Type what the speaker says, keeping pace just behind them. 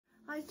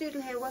guys,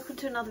 Doodle here. Welcome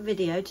to another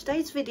video.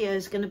 Today's video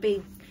is going to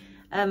be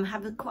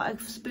have quite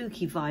a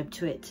spooky vibe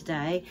to it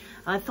today.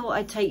 I thought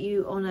I'd take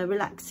you on a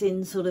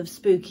relaxing sort of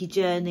spooky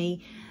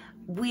journey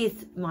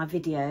with my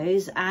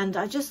videos, and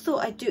I just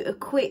thought I'd do a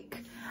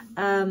quick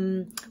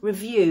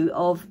review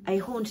of A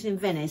Haunting in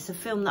Venice, a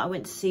film that I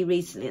went to see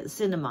recently at the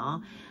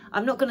cinema.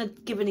 I'm not going to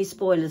give any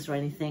spoilers or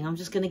anything. I'm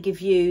just going to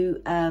give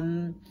you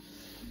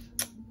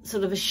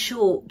sort of a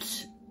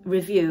short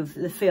review of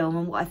the film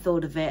and what I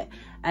thought of it.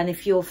 And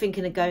if you're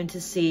thinking of going to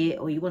see it,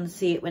 or you want to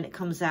see it when it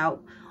comes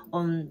out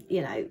on,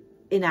 you know,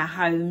 in our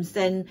homes,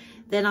 then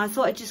I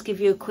thought I'd just give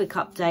you a quick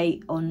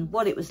update on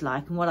what it was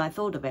like and what I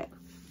thought of it.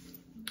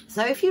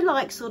 So if you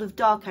like sort of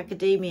dark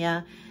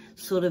academia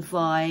sort of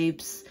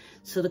vibes,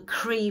 sort of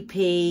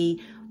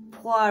creepy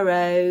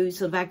Poirot,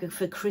 sort of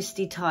Agatha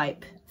Christie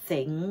type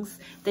things,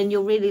 then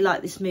you'll really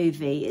like this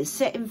movie. It's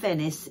set in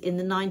Venice in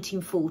the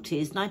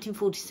 1940s,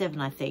 1947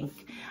 I think,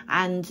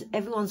 and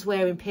everyone's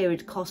wearing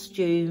period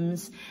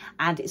costumes,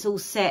 and it's all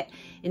set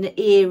in an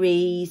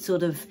eerie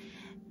sort of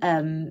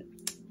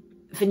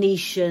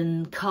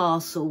Venetian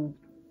castle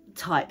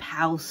type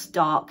house,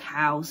 dark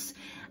house,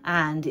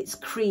 and it's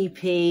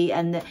creepy,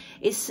 and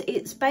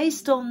it's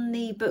based on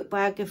the book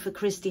by Agatha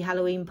Christie,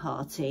 Halloween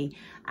Party,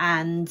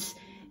 and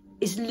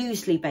it's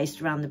loosely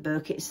based around the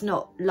book. It's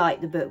not like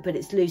the book, but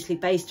it's loosely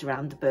based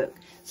around the book.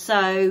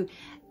 So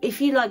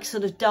if you like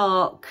sort of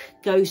dark,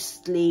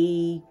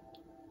 ghostly,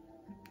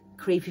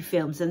 creepy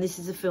films, then this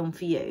is a film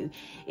for you.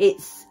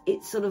 It's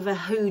sort of a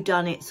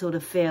whodunit sort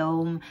of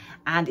film,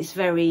 and it's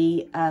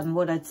very,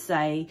 what I'd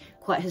say,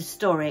 quite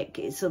historic.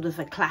 It's sort of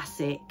a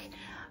classic,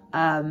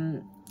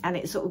 and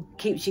it sort of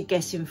keeps you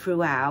guessing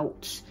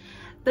throughout.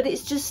 But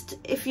it's just,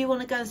 if you want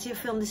to go and see a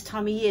film this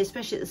time of year,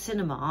 especially at the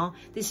cinema,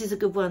 this is a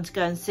good one to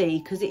go and see,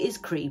 because it is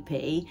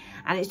creepy,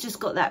 and it's just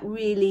got that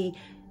really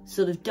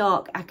sort of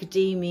dark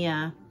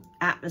academia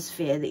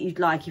atmosphere that you'd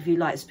like if you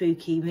like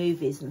spooky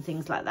movies and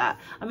things like that.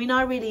 I mean,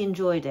 I really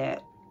enjoyed it,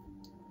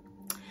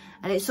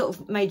 and it sort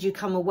of made you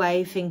come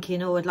away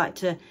thinking, oh, I'd like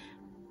to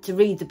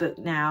read the book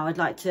now. I'd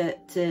like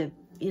to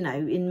you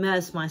know,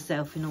 immerse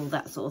myself in all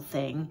that sort of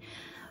thing.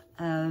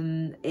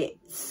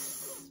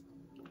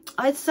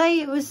 I'd say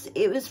it was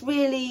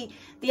really,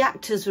 the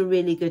actors were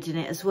really good in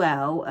it as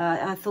well.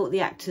 I thought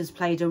the actors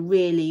played a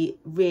really,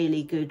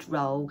 really good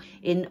role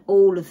in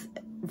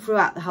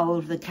throughout the whole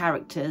of the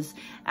characters,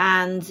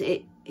 and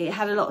it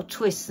had a lot of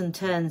twists and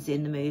turns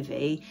in the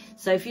movie.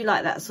 So if you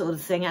like that sort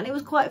of thing, and it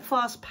was quite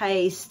fast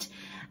paced,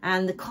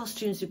 and the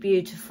costumes were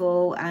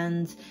beautiful,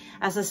 and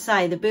as I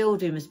say, the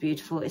building was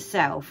beautiful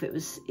itself.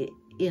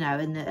 You know,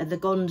 and the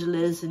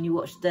gondolas, and you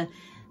watched the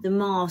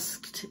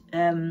masked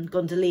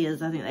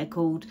gondoliers, I think they're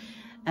called,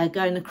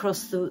 going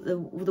across the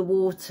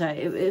water.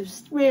 It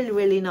was really,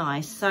 really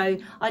nice. So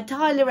I'd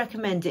highly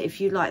recommend it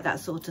if you like that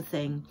sort of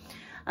thing.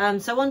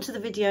 So on to the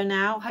video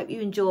now. Hope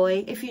you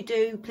enjoy. If you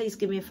do, please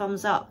give me a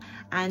thumbs up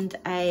and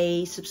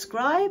a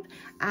subscribe,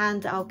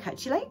 and I'll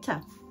catch you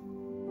later.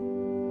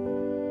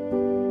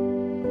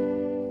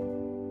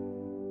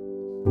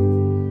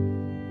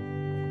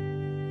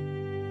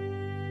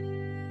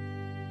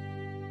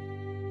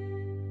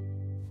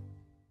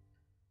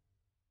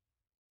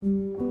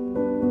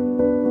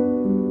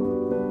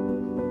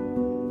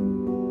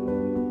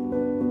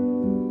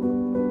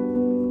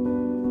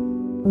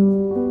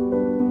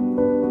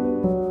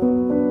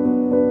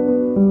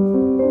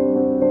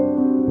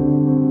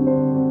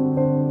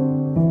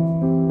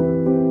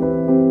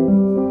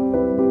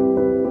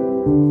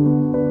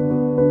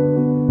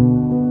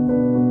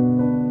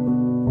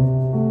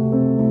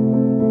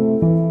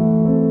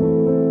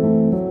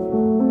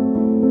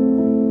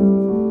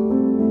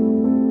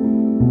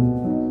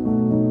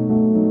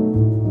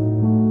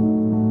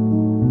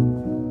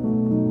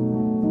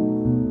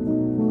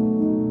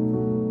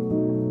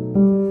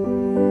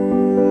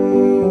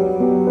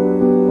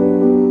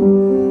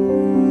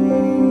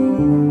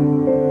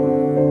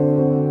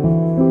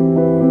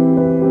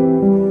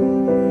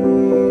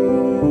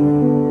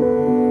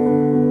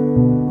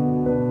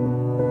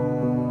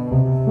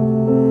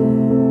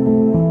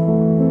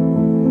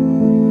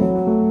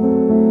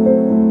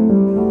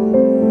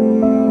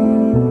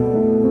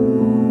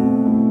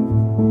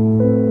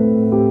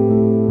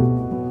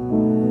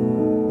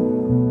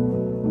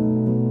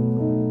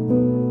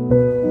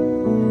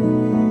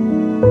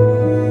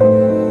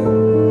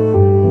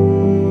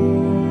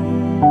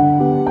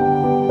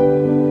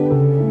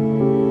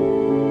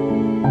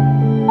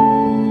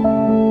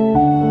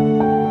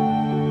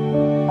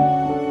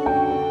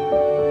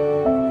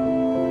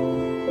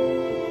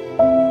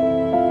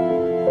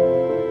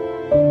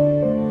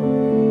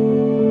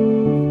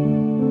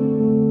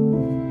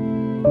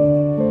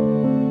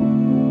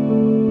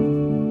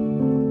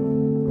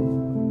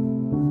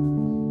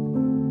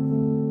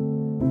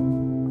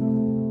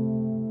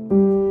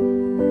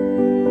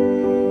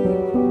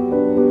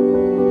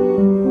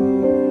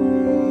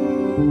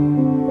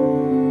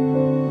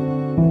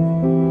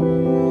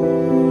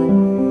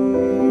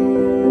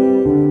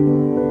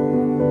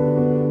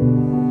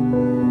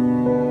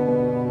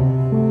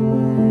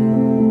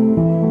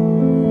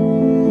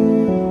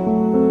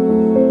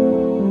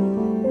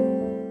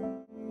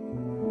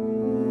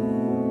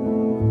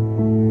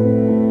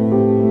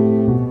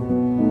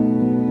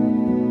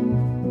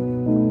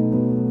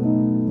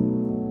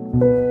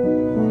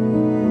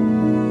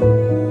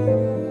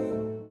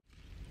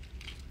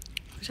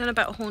 I don't know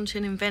about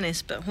Haunting in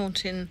Venice, but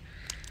Haunting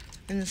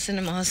in the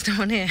cinemas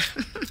down here.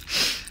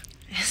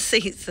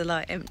 Seats are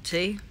like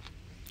empty.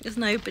 There's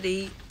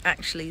nobody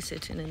actually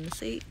sitting in the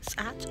seats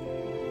at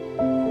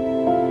all.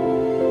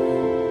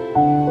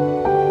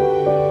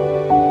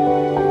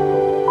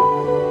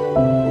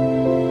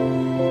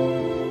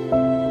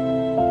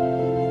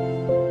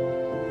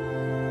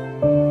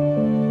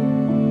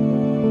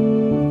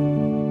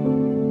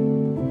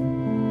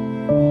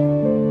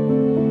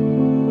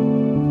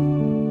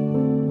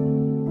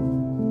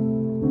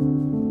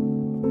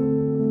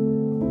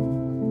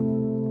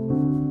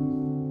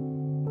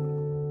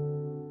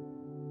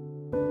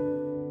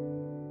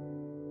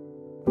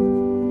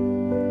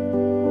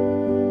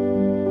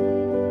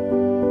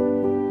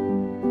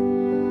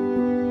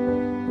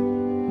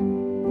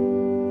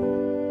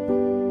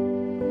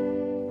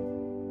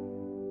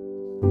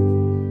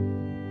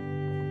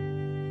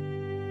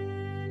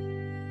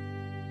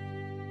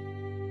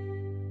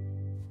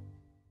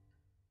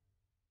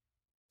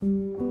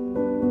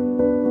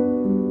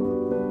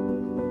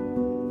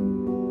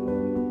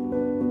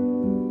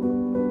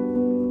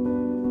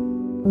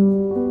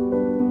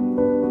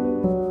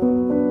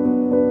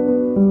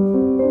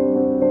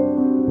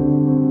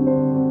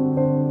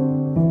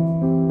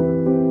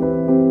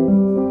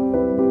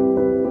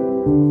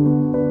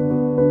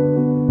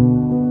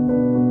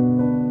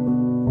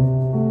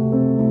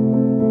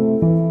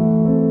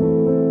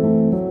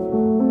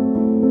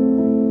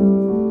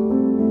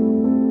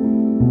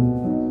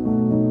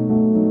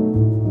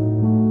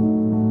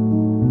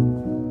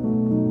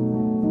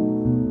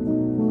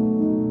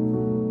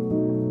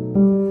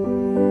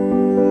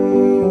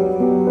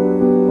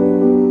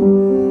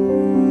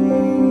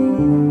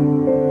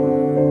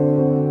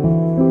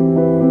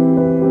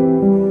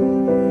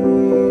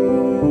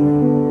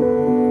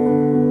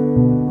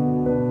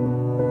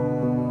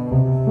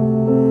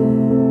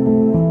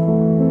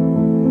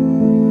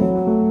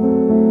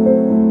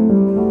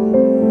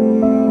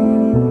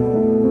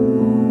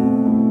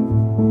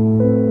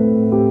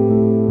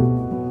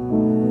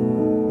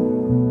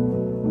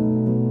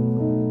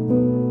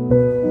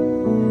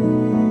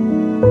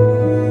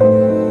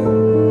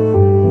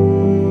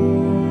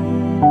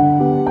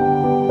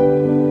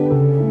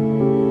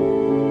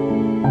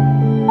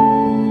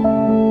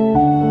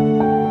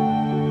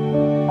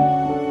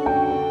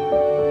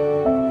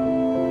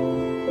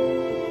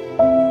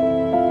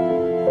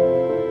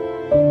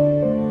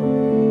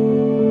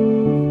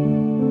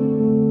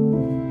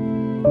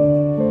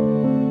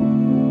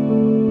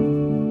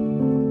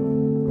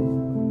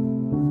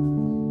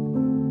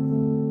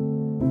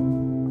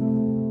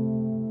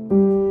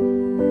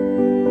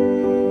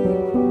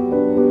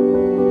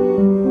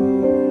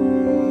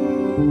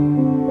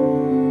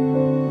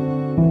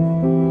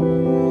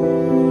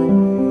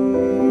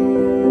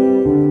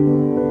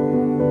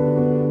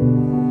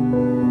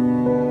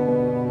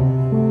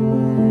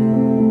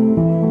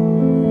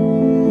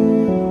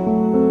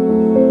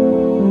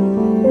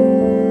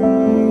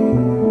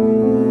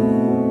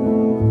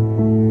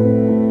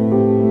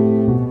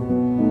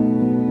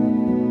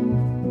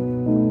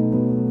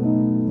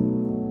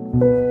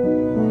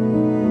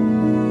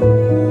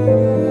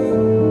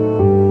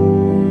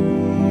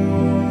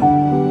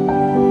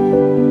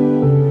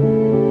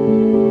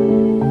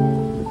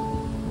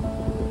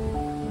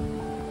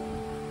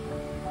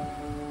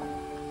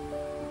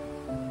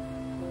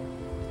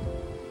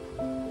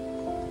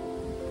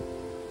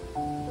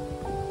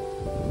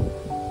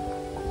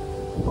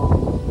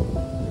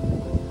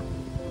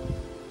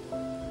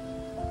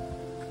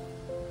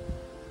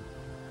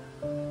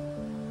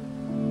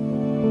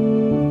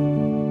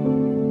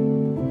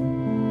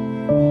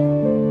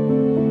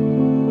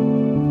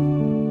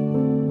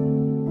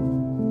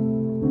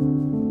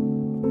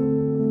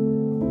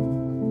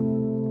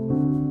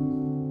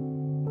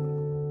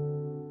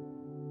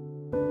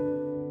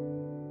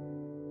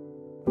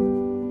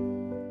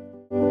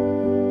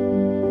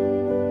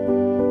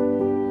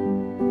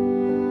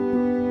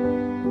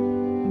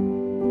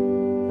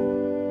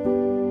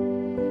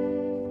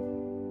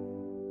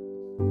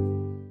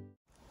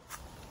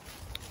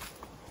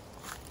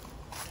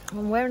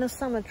 I'm wearing a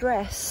summer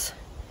dress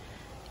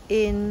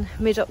in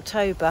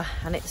mid-October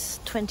and it's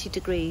 20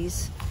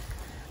 degrees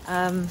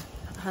and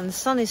the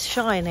sun is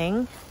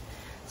shining.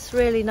 It's a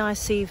really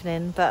nice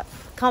evening, but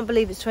I can't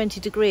believe it's 20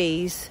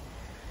 degrees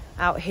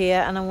out here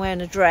and I'm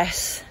wearing a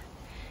dress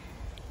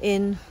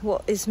in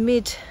what is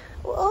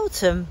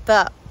mid-autumn,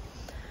 but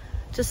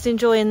just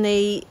enjoying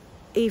the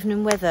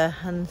evening weather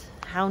and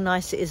how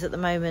nice it is at the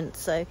moment.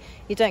 So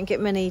you don't get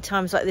many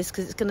times like this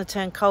because it's going to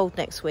turn cold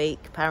next week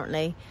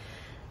apparently.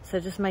 So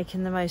just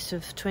making the most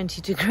of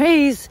 20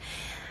 degrees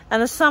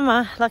and a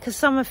summer, like a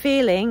summer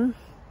feeling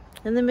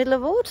in the middle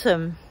of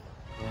autumn.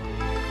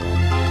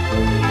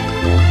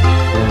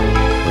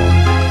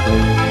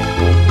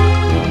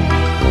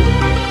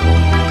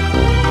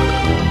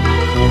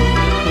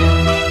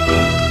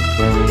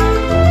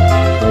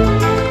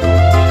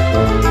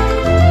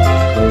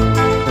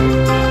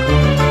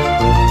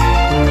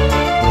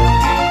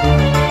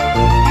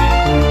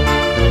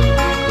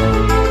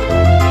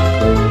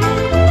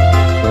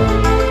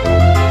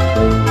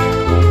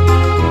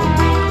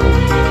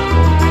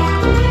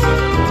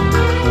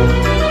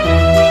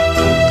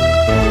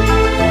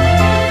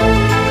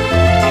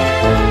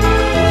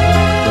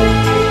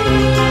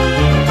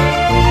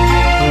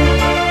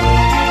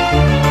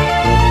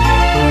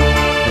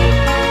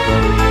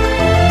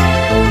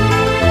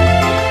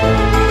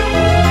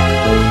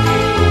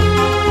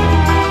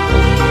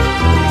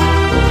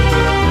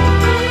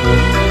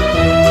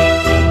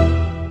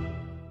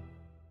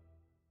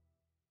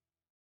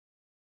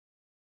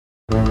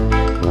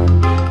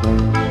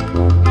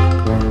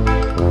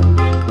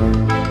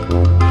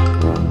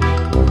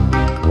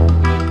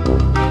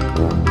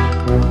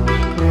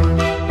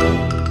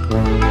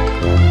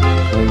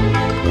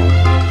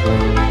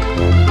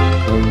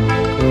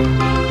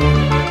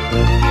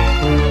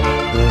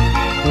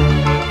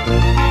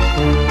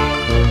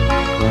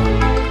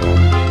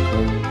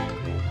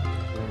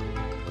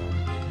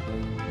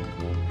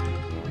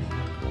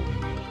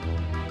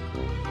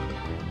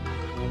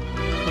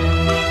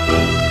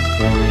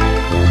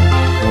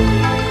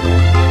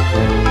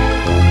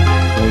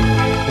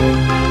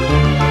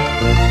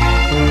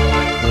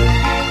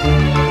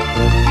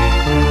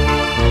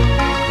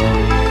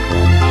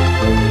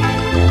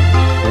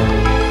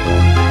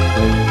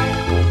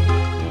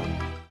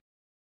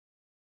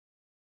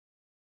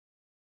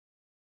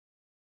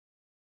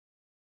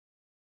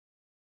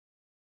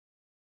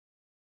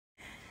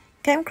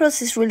 Came across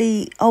this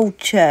really old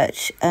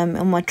church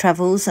on my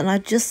travels, and I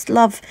just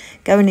love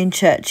going in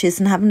churches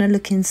and having a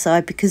look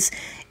inside, because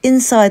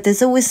inside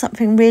there's always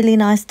something really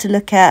nice to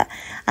look at,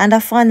 and I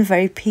find them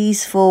very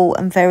peaceful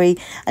and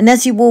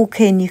as you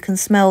walk in you can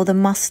smell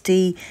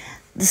the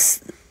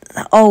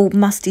old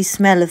musty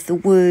smell of the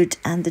wood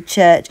and the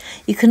church.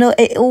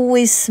 It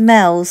always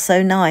smells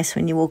so nice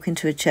when you walk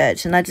into a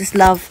church, and I just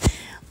love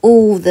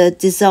all the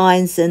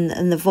designs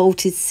and the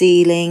vaulted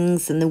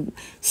ceilings and the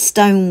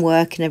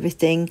stonework and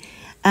everything.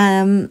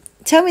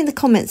 Tell me in the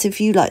comments if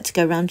you like to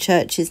go around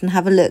churches and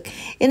have a look.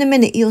 In a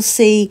minute you'll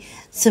see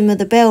some of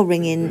the bell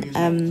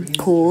ringing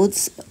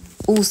chords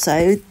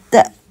also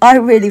that I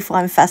really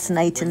find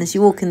fascinating. As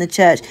you walk in the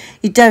church,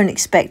 you don't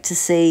expect to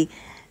see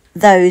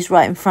those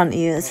right in front of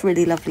you. It's a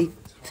really lovely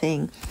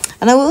thing.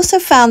 And I also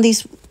found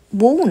these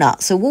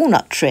walnuts, a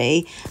walnut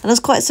tree, and I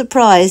was quite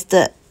surprised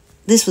that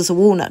this was a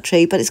walnut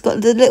tree, but it's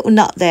got the little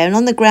nut there, and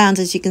on the ground,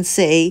 as you can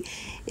see,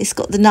 it's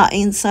got the nut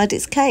inside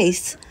its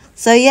case.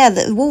 So yeah,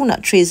 the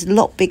walnut tree is a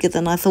lot bigger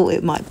than I thought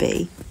it might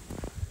be.